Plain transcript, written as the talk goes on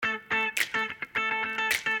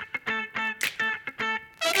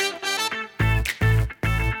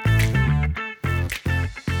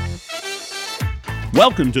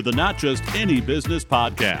Welcome to the Not Just Any Business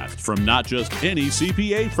podcast from Not Just Any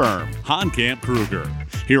CPA firm, Honkkamp Kruger.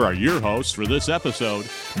 Here are your hosts for this episode,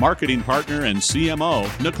 marketing partner and CMO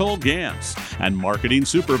Nicole Gantz and marketing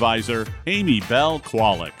supervisor Amy Bell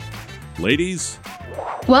Kwolek. Ladies,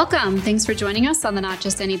 welcome. Thanks for joining us on the Not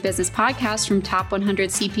Just Any Business podcast from top 100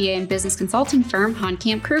 CPA and business consulting firm,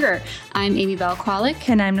 Honkkamp Kruger. I'm Amy Bell Kwolek.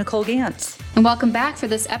 And I'm Nicole Gantz. And welcome back for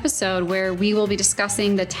this episode where we will be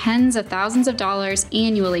discussing the tens of thousands of dollars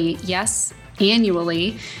annually, yes,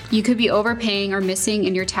 annually, you could be overpaying or missing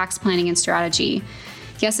in your tax planning and strategy.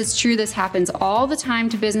 Yes, it's true this happens all the time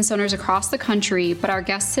to business owners across the country, but our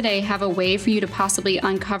guests today have a way for you to possibly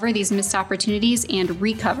uncover these missed opportunities and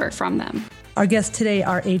recover from them. Our guests today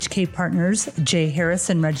are HK partners, Jay Harris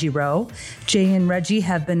and Reggie Rowe. Jay and Reggie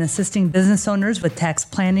have been assisting business owners with tax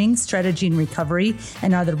planning, strategy, and recovery,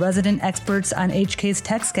 and are the resident experts on HK's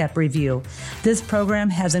Tax Gap Review. This program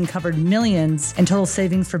has uncovered millions in total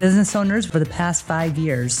savings for business owners for the past 5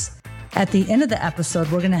 years. At the end of the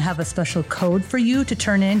episode, we're going to have a special code for you to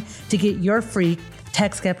turn in to get your free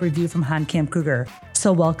Tax Gap Review from Honkkamp Kruger.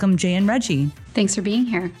 So welcome, Jay and Reggie. Thanks for being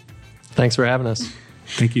here. Thanks for having us.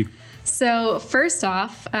 Thank you. So first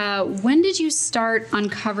off, when did you start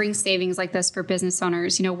uncovering savings like this for business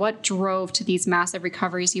owners? You know, what drove to these massive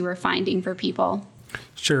recoveries you were finding for people?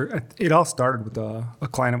 Sure. It all started with a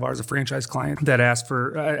client of ours, a franchise client, that asked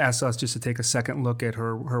us just to take a second look at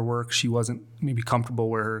her work. She wasn't maybe comfortable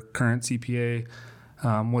where her current CPA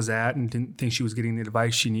was at and didn't think she was getting the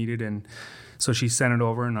advice she needed. And so she sent it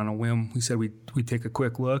over, and on a whim, we said we'd take a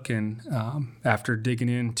quick look. And after digging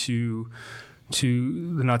into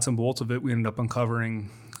the nuts and bolts of it, we ended up uncovering,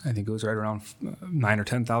 I think it was right around $9,000 or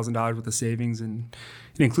 $10,000 worth of savings, and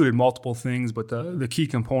it included multiple things. But the key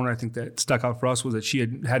component I think that stuck out for us was that she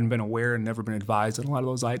hadn't been aware and never been advised on a lot of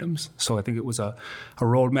those items. So I think it was a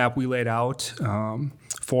roadmap we laid out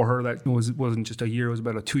for her that wasn't just a year; it was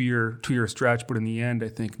about a two year stretch. But in the end, I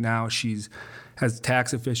think now she's as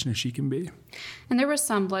tax efficient as she can be. And there was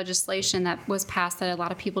some legislation that was passed that a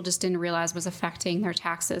lot of people just didn't realize was affecting their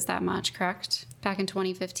taxes that much, correct? Back in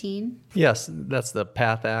 2015? Yes, that's the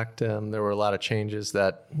PATH Act. There were a lot of changes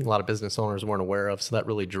that a lot of business owners weren't aware of, so that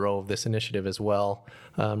really drove this initiative as well,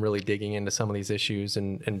 really digging into some of these issues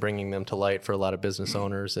and bringing them to light for a lot of business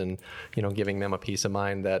owners and, giving them a peace of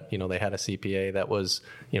mind that, they had a CPA that was,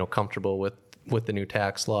 comfortable with the new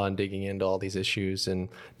tax law and digging into all these issues and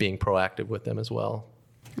being proactive with them as well.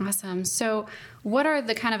 Awesome. So what are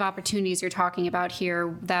the kind of opportunities you're talking about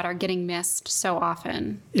here that are getting missed so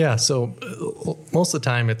often? Yeah, so most of the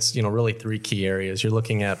time it's, really three key areas. You're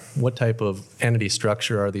looking at what type of entity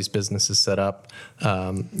structure are these businesses set up?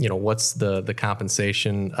 What's the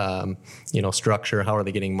compensation, structure? How are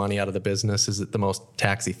they getting money out of the business? Is it the most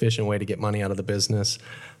tax efficient way to get money out of the business?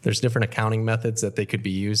 There's different accounting methods that they could be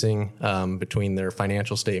using between their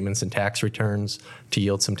financial statements and tax returns to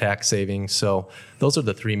yield some tax savings. So those are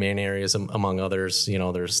the three main areas among others.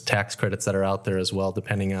 There's tax credits that are out there as well,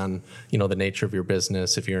 depending on, the nature of your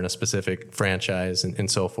business, if you're in a specific franchise and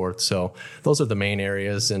so forth. So those are the main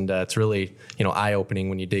areas. And it's really, eye-opening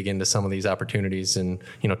when you dig into some of these opportunities and,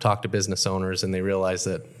 talk to business owners and they realize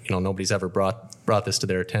that, nobody's ever brought this to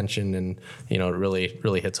their attention and, it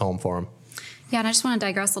really hits home for them. Yeah, and I just want to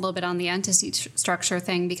digress a little bit on the entity structure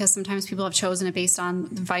thing, because sometimes people have chosen it based on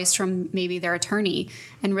advice from maybe their attorney,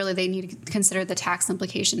 and really they need to consider the tax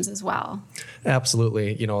implications as well.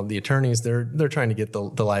 Absolutely. The attorneys, they're trying to get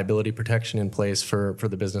the liability protection in place for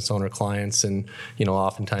the business owner clients, and,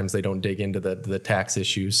 oftentimes they don't dig into the tax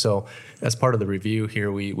issues. So as part of the review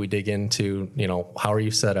here, we dig into, how are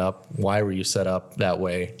you set up? Why were you set up that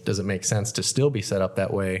way? Does it make sense to still be set up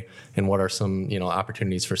that way? And what are some,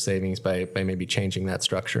 opportunities for savings by maybe changing that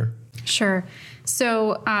structure? Sure.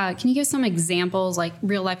 So can you give some examples, like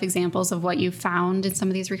real life examples of what you found in some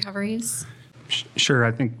of these recoveries? Sure.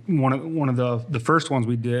 I think one of the first ones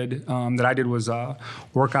we did, that I did, was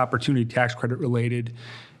work opportunity tax credit related.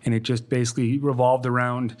 And it just basically revolved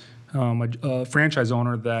around a franchise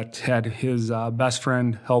owner that had his best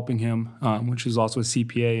friend helping him, which is also a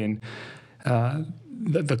CPA. And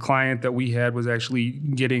the client that we had was actually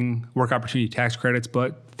getting work opportunity tax credits,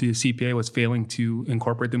 but the CPA was failing to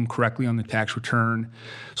incorporate them correctly on the tax return.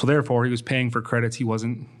 So therefore, he was paying for credits he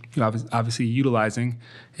wasn't obviously utilizing.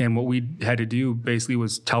 And what we had to do basically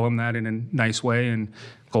was tell him that in a nice way and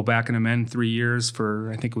go back and amend 3 years for,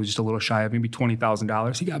 I think it was just a little shy of maybe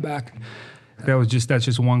 $20,000 he got back. That's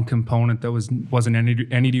just one component that wasn't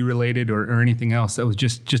entity related or anything else. That was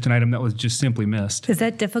just an item that was just simply missed. Is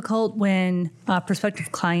that difficult when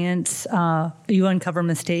prospective clients, you uncover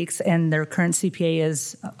mistakes and their current CPA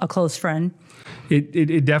is a close friend?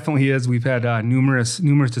 It definitely is. We've had numerous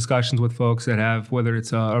discussions with folks that have, whether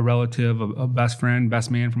it's a relative, a best friend,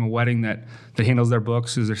 best man from a wedding that handles their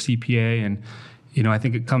books as their CPA. And, I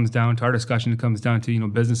think it comes down to our discussion. It comes down to,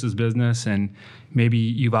 business is business. And maybe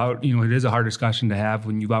it is a hard discussion to have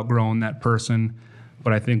when you've outgrown that person.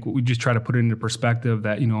 But I think we just try to put it into perspective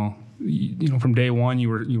that, from day one, you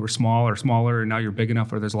were small or smaller, and now you're big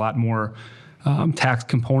enough where there's a lot more tax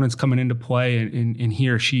components coming into play, and he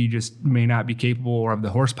or she just may not be capable or have the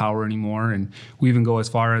horsepower anymore. And we even go as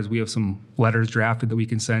far as we have some letters drafted that we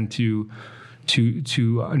can send to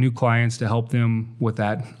new clients to help them with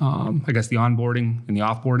that, the onboarding and the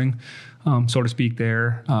offboarding, so to speak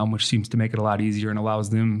there, which seems to make it a lot easier and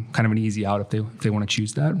allows them kind of an easy out if they want to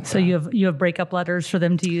choose that. So you have breakup letters for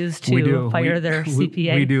them to use to fire their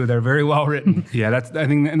CPA? We do. They're very well written. Yeah,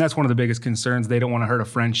 that's one of the biggest concerns. They don't want to hurt a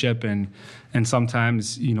friendship, and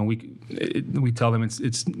sometimes we tell them it's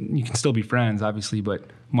you can still be friends, obviously, but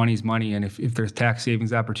money's money, and if there's tax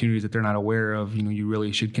savings opportunities that they're not aware of, you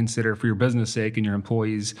really should consider, for your business sake and your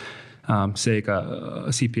employees' sake, a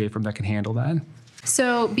CPA firm that can handle that.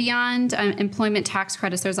 So beyond employment tax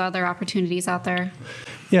credits, there's other opportunities out there?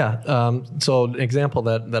 Yeah. So an example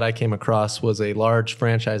that I came across was a large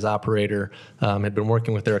franchise operator had been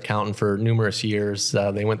working with their accountant for numerous years.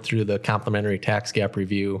 They went through the complimentary tax gap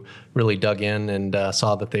review, really dug in and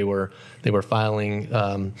saw that they were filing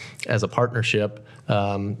as a partnership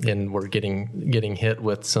and were getting hit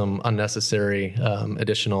with some unnecessary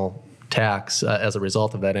additional tax as a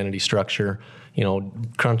result of that entity structure.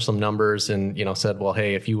 Crunched some numbers and, said, well,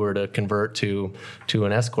 hey, if you were to convert to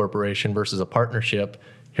an S corporation versus a partnership,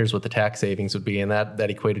 here's what the tax savings would be. And that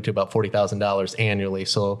equated to about $40,000 annually.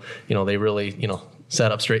 So, they really,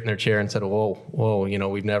 sat up straight in their chair and said, whoa,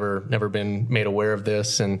 we've never been made aware of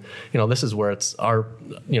this. And, this is where it's our,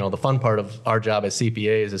 the fun part of our job as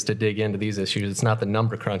CPAs is to dig into these issues. It's not the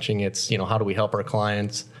number crunching. It's, how do we help our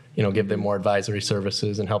clients, give them more advisory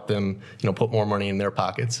services and help them, put more money in their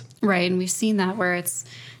pockets. Right. And we've seen that where it's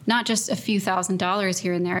not just a few $1,000s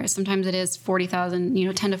here and there. Sometimes it is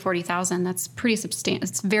 40,000, 10 to 40,000. That's pretty substantial.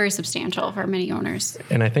 It's very substantial for many owners.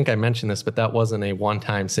 And I think I mentioned this, but that wasn't a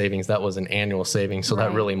one-time savings. That was an annual savings. So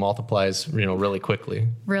that really multiplies, really quickly.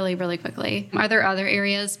 Really, really quickly. Are there other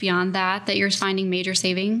areas beyond that you're finding major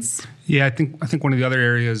savings? Yeah, I think one of the other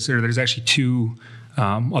areas, or there's actually two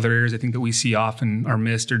other areas I think that we see often are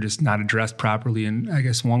missed or just not addressed properly. And I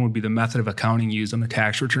guess one would be the method of accounting used on the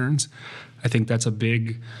tax returns. I think that's a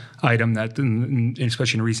big item that,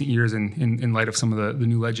 especially in recent years, in light of some of the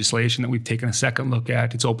new legislation that we've taken a second look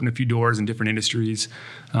at, it's opened a few doors in different industries,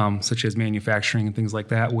 such as manufacturing and things like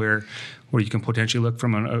that, where you can potentially look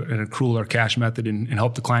from an accrual or cash method and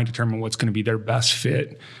help the client determine what's going to be their best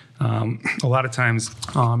fit. A lot of times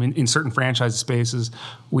in certain franchise spaces,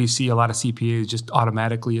 we see a lot of CPAs just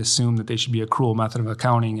automatically assume that they should be accrual method of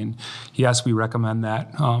accounting. And yes, we recommend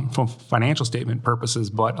that from financial statement purposes,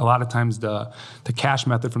 but a lot of times the cash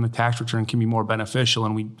method from the tax return can be more beneficial.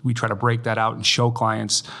 And we try to break that out and show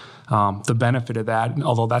clients the benefit of that. And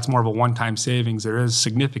although that's more of a one-time savings, there is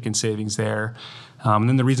significant savings there. And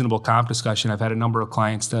then the reasonable comp discussion, I've had a number of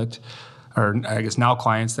clients that, or I guess now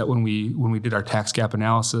clients that when we did our tax gap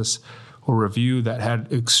analysis or review that had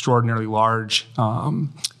extraordinarily large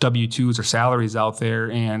W-2s or salaries out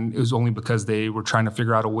there, and it was only because they were trying to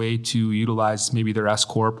figure out a way to utilize maybe their S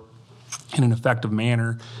corp in an effective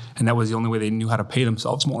manner, and that was the only way they knew how to pay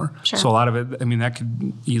themselves more. Sure. So a lot of it, that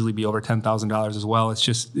could easily be over $10,000 as well.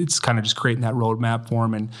 It's kind of just creating that roadmap for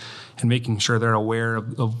them and making sure they're aware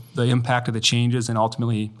of the impact of the changes and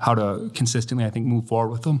ultimately how to consistently, I think, move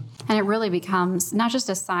forward with them. And it really becomes not just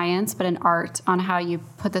a science, but an art on how you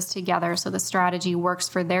put this together so the strategy works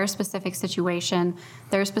for their specific situation,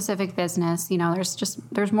 their specific business.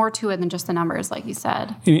 There's more to it than just the numbers, like you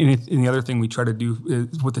said. And the other thing we try to do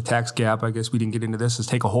with the tax gap, I guess we didn't get into this, is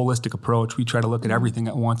take a holistic approach. We try to look at everything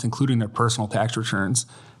at once, including their personal tax returns.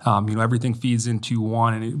 Everything feeds into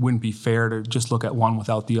one, and it wouldn't be fair to just look at one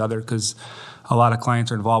without the other, because a lot of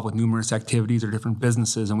clients are involved with numerous activities or different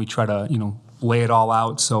businesses, and we try to, lay it all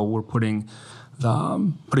out. So we're putting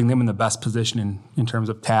them in the best position in terms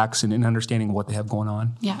of tax and in understanding what they have going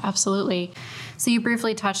on. Yeah, absolutely. So you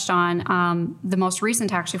briefly touched on the most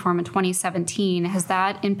recent tax reform in 2017. Has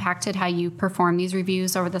that impacted how you perform these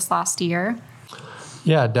reviews over this last year?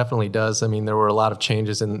 Yeah, it definitely does. I mean, there were a lot of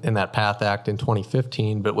changes in that PATH Act in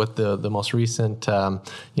 2015, but with the most recent,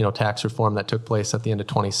 tax reform that took place at the end of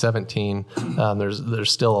 2017,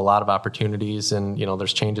 there's still a lot of opportunities, and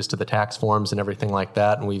there's changes to the tax forms and everything like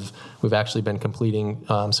that. And we've actually been completing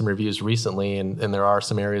some reviews recently, and there are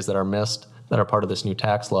some areas that are missed that are part of this new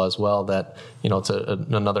tax law as well. That it's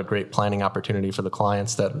another great planning opportunity for the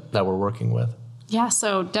clients that we're working with. Yeah,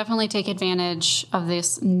 so definitely take advantage of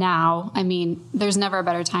this now. I mean, there's never a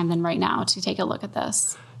better time than right now to take a look at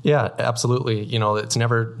this. Yeah, absolutely. It's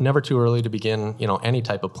never too early to begin, any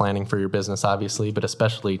type of planning for your business, obviously, but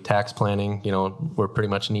especially tax planning. We're pretty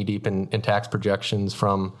much knee deep in tax projections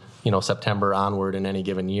from, September onward in any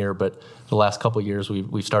given year. But the last couple of years,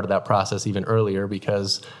 we've started that process even earlier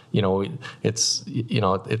because, it's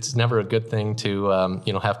never a good thing to,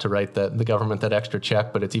 have to write the government that extra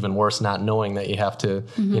check, but it's even worse not knowing that you have to,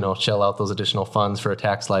 shell out those additional funds for a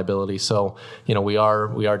tax liability. So, we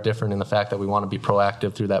are different in the fact that we want to be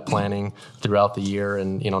proactive through that planning throughout the year,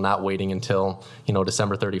 and, not waiting until,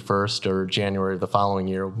 December 31st or January of the following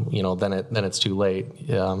year, then it's too late.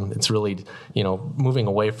 It's really, moving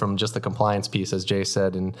away from just the compliance piece, as Jay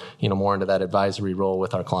said, and, more into that advisory role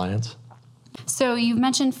with our clients. So you've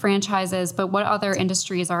mentioned franchises, but what other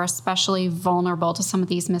industries are especially vulnerable to some of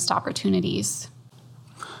these missed opportunities?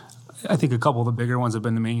 I think a couple of the bigger ones have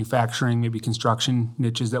been the manufacturing, maybe construction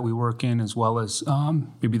niches that we work in, as well as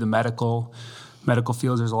maybe the medical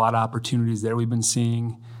fields. There's a lot of opportunities there we've been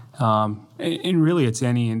seeing. And really, it's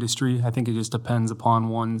any industry. I think it just depends upon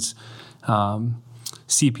one's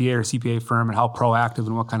CPA or CPA firm and how proactive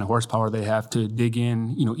and what kind of horsepower they have to dig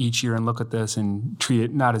in, each year and look at this and treat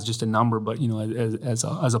it not as just a number, but as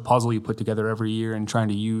a puzzle you put together every year, and trying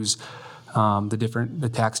to use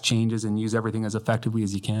the tax changes and use everything as effectively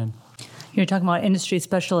as you can. You're talking about industry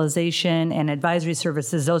specialization and advisory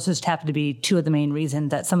services. Those just happen to be two of the main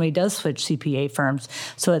reasons that somebody does switch CPA firms.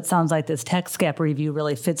 So it sounds like this tax gap review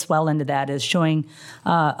really fits well into that, is showing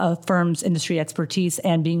a firm's industry expertise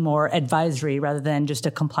and being more advisory rather than just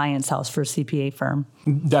a compliance house for a CPA firm.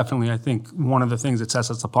 Definitely. I think one of the things that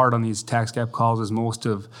sets us apart on these tax gap calls is most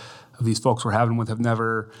of these folks we're having with have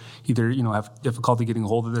never either, have difficulty getting a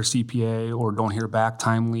hold of their CPA or don't hear back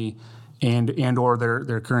timely, and or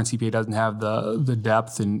their current CPA doesn't have the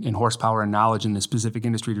depth and horsepower and knowledge in the specific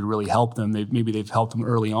industry to really help them. Maybe they've helped them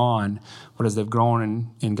early on, but as they've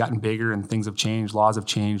grown and gotten bigger and things have changed, laws have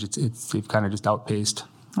changed, they've kind of just outpaced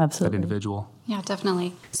that individual. Yeah,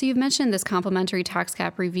 definitely. So you've mentioned this complimentary tax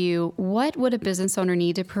gap review. What would a business owner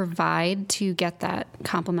need to provide to get that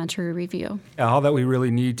complimentary review? All that we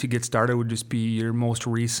really need to get started would just be your most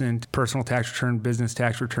recent personal tax return, business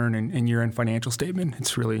tax return, and year-end financial statement.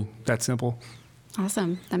 It's really that simple.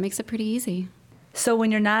 Awesome. That makes it pretty easy. So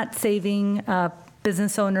when you're not saving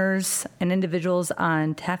business owners and individuals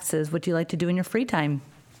on taxes, what do you like to do in your free time?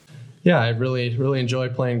 Yeah, I really enjoy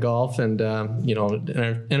playing golf, and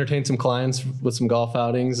entertain some clients with some golf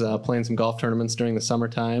outings, playing some golf tournaments during the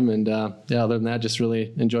summertime, and other than that, just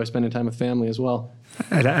really enjoy spending time with family as well.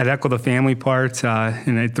 I'd echo the family part,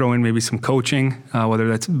 and I'd throw in maybe some coaching, whether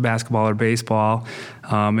that's basketball or baseball,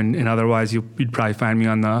 and otherwise you'd probably find me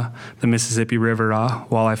on the Mississippi River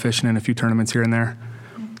walleye fishing in a few tournaments here and there.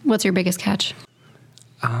 What's your biggest catch?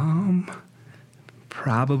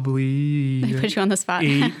 Probably. I put you on the spot.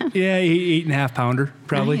 8.5 pounder,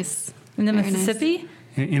 probably. Nice. In the Very Mississippi?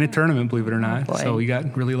 Nice. In a tournament, believe it or not. Oh, so we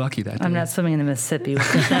got really lucky that day. I'm not swimming in the Mississippi.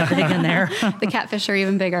 It's not big in there. The catfish are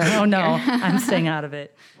even bigger. Oh, no. I'm staying out of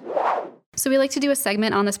it. So we like to do a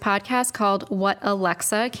segment on this podcast called What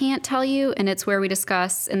Alexa Can't Tell You, and it's where we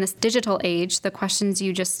discuss, in this digital age, the questions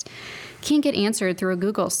you just can't get answered through a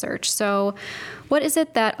Google search. So what is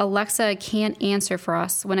it that Alexa can't answer for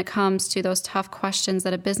us when it comes to those tough questions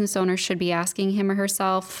that a business owner should be asking him or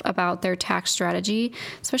herself about their tax strategy,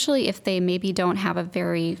 especially if they maybe don't have a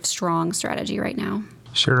very strong strategy right now?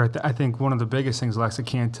 Sure. I think one of the biggest things Alexa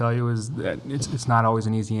can't tell you is that it's not always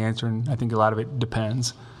an easy answer, and I think a lot of it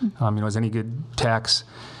depends. As any good tax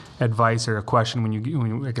advice or a question, when you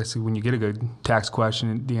get a good tax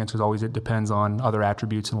question, the answer is always it depends on other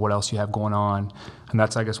attributes and what else you have going on. And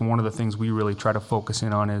that's, I guess, one of the things we really try to focus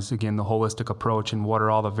in on is, again, the holistic approach and what are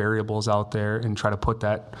all the variables out there, and try to put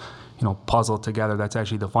that puzzle together. That's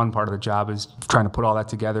actually the fun part of the job, is trying to put all that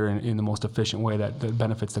together in the most efficient way that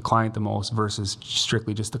benefits the client the most, versus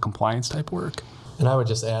strictly just the compliance type work. And I would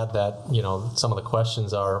just add that, some of the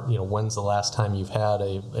questions are, when's the last time you've had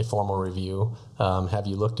a formal review? Have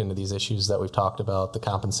you looked into these issues that we've talked about, the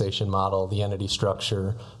compensation model, the entity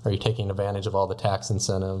structure? Are you taking advantage of all the tax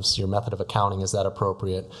incentives? Your method of accounting, is that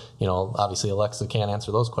appropriate? Obviously Alexa can't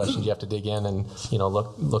answer those questions. You have to dig in and,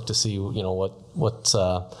 look to see, what's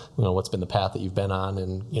been the path that you've been on,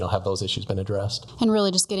 and, have those issues been addressed? And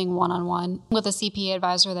really just getting one-on-one with a CPA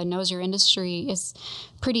advisor that knows your industry is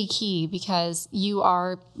pretty key, because you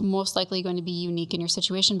are most likely going to be unique in your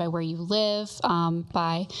situation by where you live,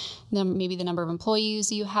 by maybe the number of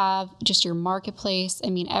employees you have, just your marketplace. I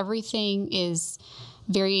mean, everything is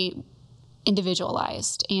very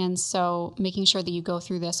individualized. And so making sure that you go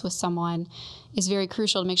through this with someone is very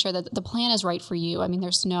crucial to make sure that the plan is right for you. I mean,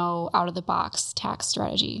 there's no out-of-the-box tax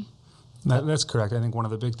strategy. That's correct. I think one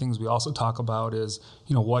of the big things we also talk about is,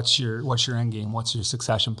 what's your end game? What's your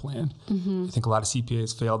succession plan? Mm-hmm. I think a lot of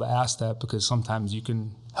CPAs fail to ask that, because sometimes you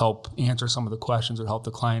can help answer some of the questions or help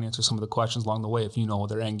the client answer some of the questions along the way if you know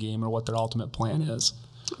their end game or what their ultimate plan is.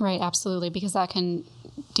 Right, absolutely, because that can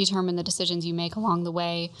determine the decisions you make along the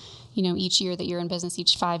way, each year that you're in business,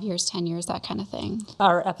 each 5 years, 10 years, that kind of thing.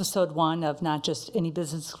 Our episode 1 of Not Just Any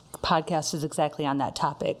Business podcast is exactly on that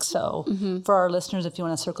topic. So for our listeners, if you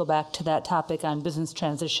want to circle back to that topic on business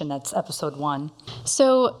transition, that's episode 1.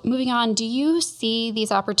 So moving on, do you see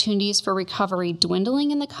these opportunities for recovery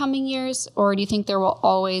dwindling in the coming years, or do you think there will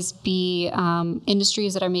always be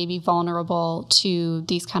industries that are maybe vulnerable to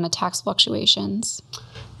these kind of tax fluctuations?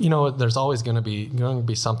 There's always going to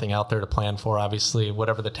be something out there to plan for. Obviously,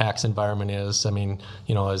 whatever the tax environment is. I mean,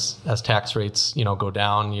 as tax rates, go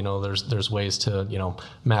down, there's ways to,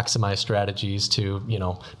 maximize strategies to,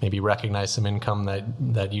 maybe recognize some income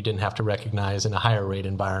that you didn't have to recognize in a higher rate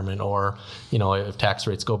environment. Or, if tax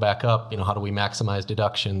rates go back up, how do we maximize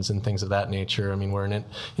deductions and things of that nature? I mean, we're in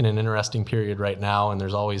an interesting period right now, and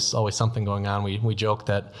there's always something going on. We joke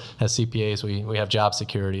that as CPAs, we have job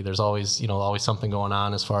security. There's always, always something going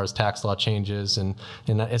on as far as tax law changes, and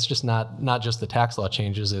it's just not just the tax law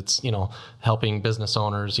changes. It's helping business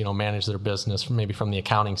owners manage their business maybe from the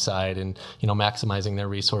accounting side, and maximizing their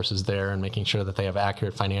resources there, and making sure that they have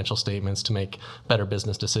accurate financial statements to make better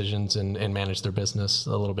business decisions and manage their business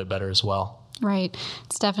a little bit better as well. Right.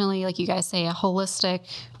 It's definitely, like you guys say, a holistic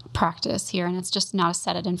practice here, and it's just not a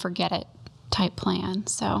set it and forget it type plan.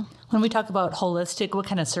 So when we talk about holistic, what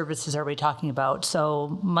kind of services are we talking about?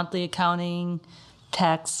 So monthly accounting,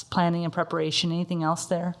 tax planning and preparation, anything else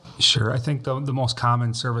there? Sure. I think the most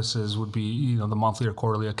common services would be, the monthly or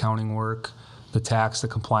quarterly accounting work, the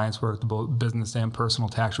compliance work, both business and personal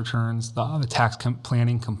tax returns, the tax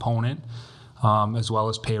planning component, as well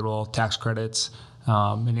as payroll, tax credits,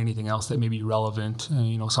 and anything else that may be relevant.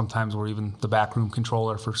 Sometimes we're even the backroom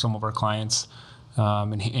controller for some of our clients,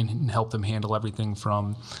 and help them handle everything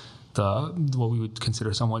from what we would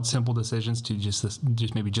consider somewhat simple decisions to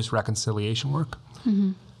just reconciliation work.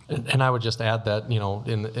 Mm-hmm. And I would just add that,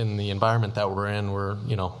 in the environment that we're in, we're,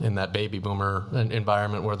 in that baby boomer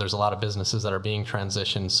environment where there's a lot of businesses that are being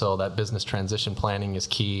transitioned. So that business transition planning is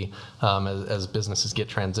key. As businesses get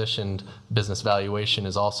transitioned, business valuation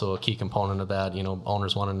is also a key component of that.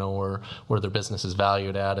 Owners want to know where their business is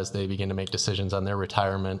valued at as they begin to make decisions on their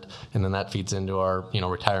retirement. And then that feeds into our,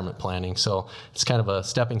 retirement planning. So it's kind of a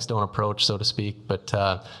stepping stone approach, so to speak, but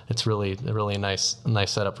it's really a nice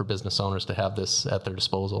setup for business owners to have this at their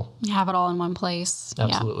disposal. Have it all in one place.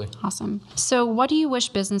 Absolutely. Yeah. Awesome. So what do you wish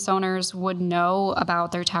business owners would know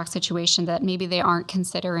about their tax situation that maybe they aren't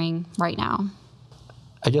considering right now?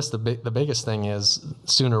 I guess the biggest thing is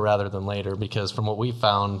sooner rather than later, because from what we've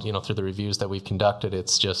found, through the reviews that we've conducted,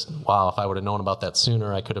 it's just, wow, if I would have known about that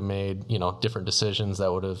sooner, I could have made, different decisions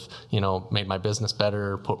that would have, made my business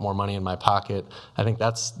better, put more money in my pocket. I think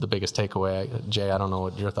that's the biggest takeaway. Jay, I don't know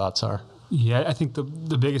what your thoughts are. Yeah, I think the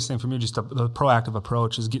biggest thing for me, just the proactive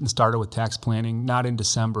approach, is getting started with tax planning, not in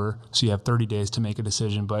December, so you have 30 days to make a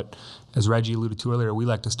decision. But as Reggie alluded to earlier, we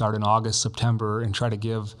like to start in August, September, and try to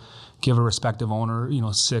give a respective owner,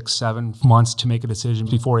 6-7 months to make a decision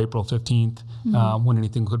before April 15th, when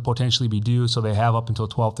anything could potentially be due. So they have up until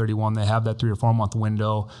 12/31. They have that 3 or 4 month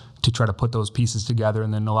window to try to put those pieces together,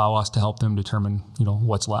 and then allow us to help them determine,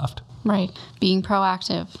 what's left. Right. Being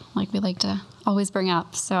proactive, like we like to always bring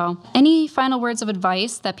up. So any final words of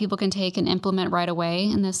advice that people can take and implement right away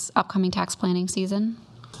in this upcoming tax planning season?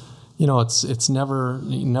 It's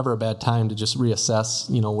never a bad time to just reassess,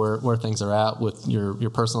 where things are at with your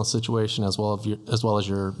personal situation as well as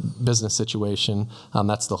your business situation.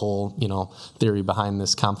 That's the whole, theory behind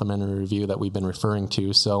this complimentary review that we've been referring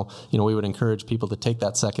to. So, we would encourage people to take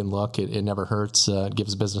that second look. It never hurts. It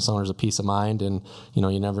gives business owners a peace of mind, and,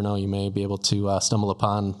 you never know, you may be able to stumble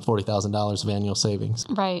upon $40,000 of annual savings.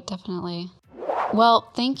 Right, definitely.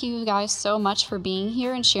 Well, thank you guys so much for being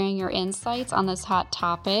here and sharing your insights on this hot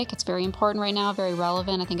topic. It's very important right now, very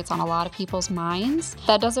relevant. I think it's on a lot of people's minds.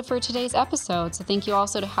 That does it for today's episode. So thank you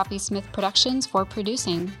also to Happy Smith Productions for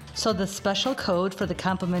producing. So the special code for the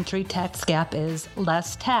complimentary tax gap is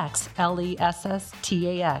LESSTAX,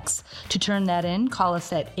 LESSTAX. To turn that in, call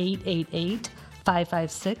us at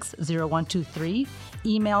 888-556-0123.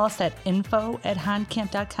 Email us at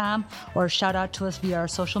info@hahnkamp.com or shout out to us via our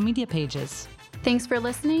social media pages. Thanks for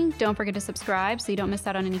listening. Don't forget to subscribe so you don't miss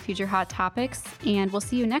out on any future hot topics. And we'll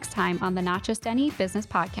see you next time on the Not Just Any Business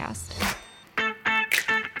Podcast.